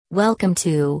Welcome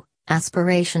to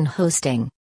Aspiration Hosting.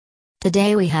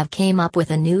 Today we have came up with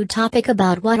a new topic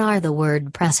about what are the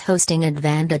WordPress hosting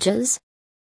advantages.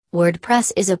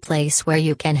 WordPress is a place where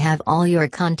you can have all your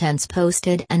contents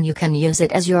posted and you can use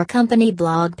it as your company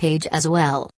blog page as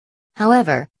well.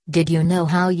 However, did you know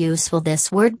how useful this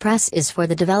WordPress is for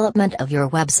the development of your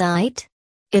website?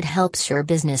 It helps your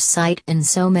business site in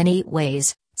so many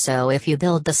ways, so if you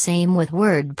build the same with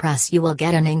WordPress you will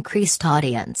get an increased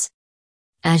audience.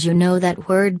 As you know that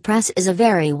WordPress is a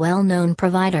very well-known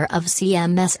provider of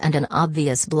CMS and an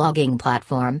obvious blogging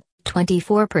platform,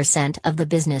 24% of the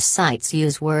business sites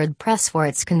use WordPress for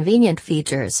its convenient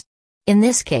features. In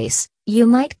this case, you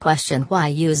might question why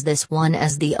use this one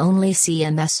as the only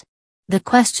CMS? The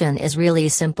question is really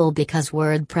simple because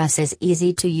WordPress is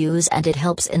easy to use and it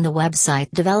helps in the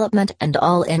website development and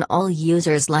all in all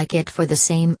users like it for the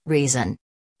same reason.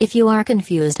 If you are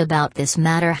confused about this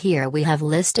matter, here we have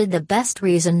listed the best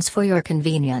reasons for your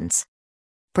convenience.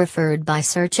 Preferred by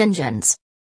search engines.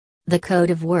 The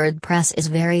code of WordPress is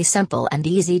very simple and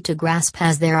easy to grasp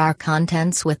as there are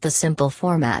contents with the simple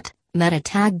format, meta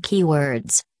tag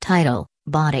keywords, title,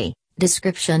 body,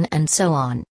 description and so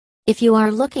on. If you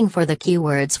are looking for the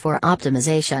keywords for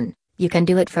optimization, you can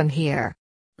do it from here.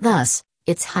 Thus,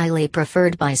 it's highly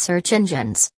preferred by search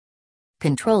engines.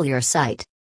 Control your site.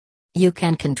 You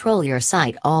can control your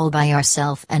site all by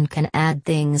yourself and can add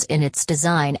things in its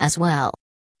design as well.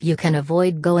 You can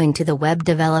avoid going to the web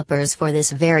developers for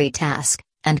this very task,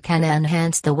 and can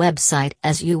enhance the website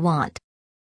as you want.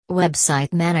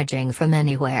 Website managing from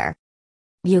anywhere.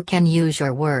 You can use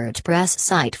your WordPress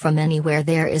site from anywhere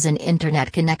there is an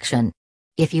internet connection.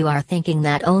 If you are thinking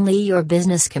that only your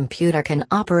business computer can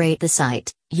operate the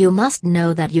site, you must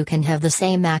know that you can have the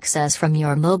same access from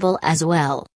your mobile as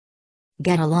well.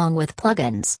 Get along with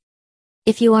plugins.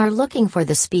 If you are looking for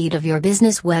the speed of your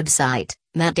business website,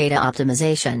 metadata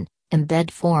optimization,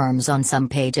 embed forms on some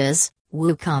pages,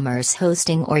 WooCommerce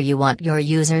hosting, or you want your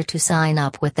user to sign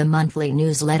up with the monthly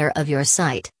newsletter of your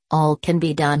site, all can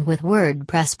be done with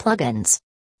WordPress plugins.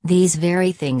 These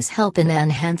very things help in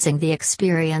enhancing the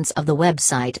experience of the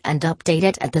website and update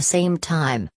it at the same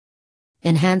time.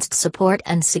 Enhanced support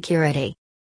and security.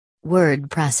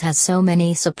 WordPress has so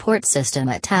many support system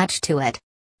attached to it.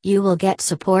 You will get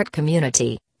support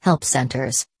community, help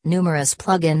centers, numerous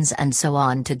plugins and so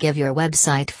on to give your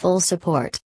website full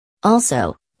support.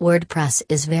 Also, WordPress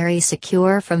is very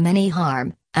secure from any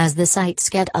harm, as the sites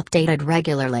get updated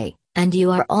regularly, and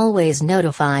you are always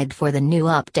notified for the new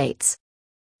updates.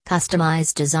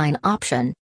 Customized design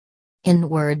option. In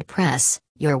WordPress,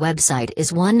 your website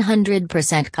is 100%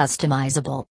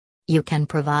 customizable. You can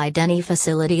provide any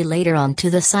facility later on to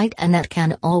the site and that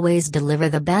can always deliver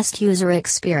the best user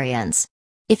experience.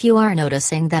 If you are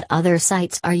noticing that other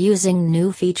sites are using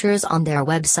new features on their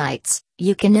websites,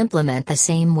 you can implement the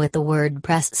same with the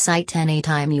WordPress site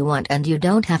anytime you want and you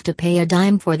don't have to pay a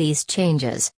dime for these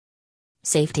changes.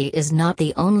 Safety is not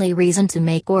the only reason to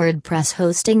make WordPress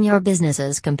hosting your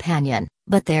business's companion,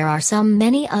 but there are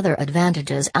many other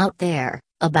advantages out there,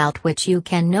 about which you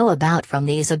can know about from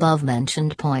these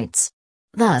above-mentioned points.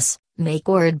 Thus, make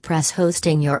WordPress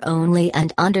hosting your only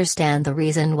and understand the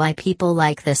reason why people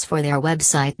like this for their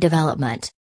website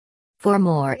development. For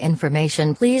more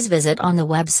information please visit on the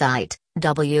website,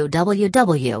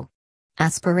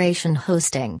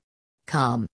 www.aspirationhosting.com.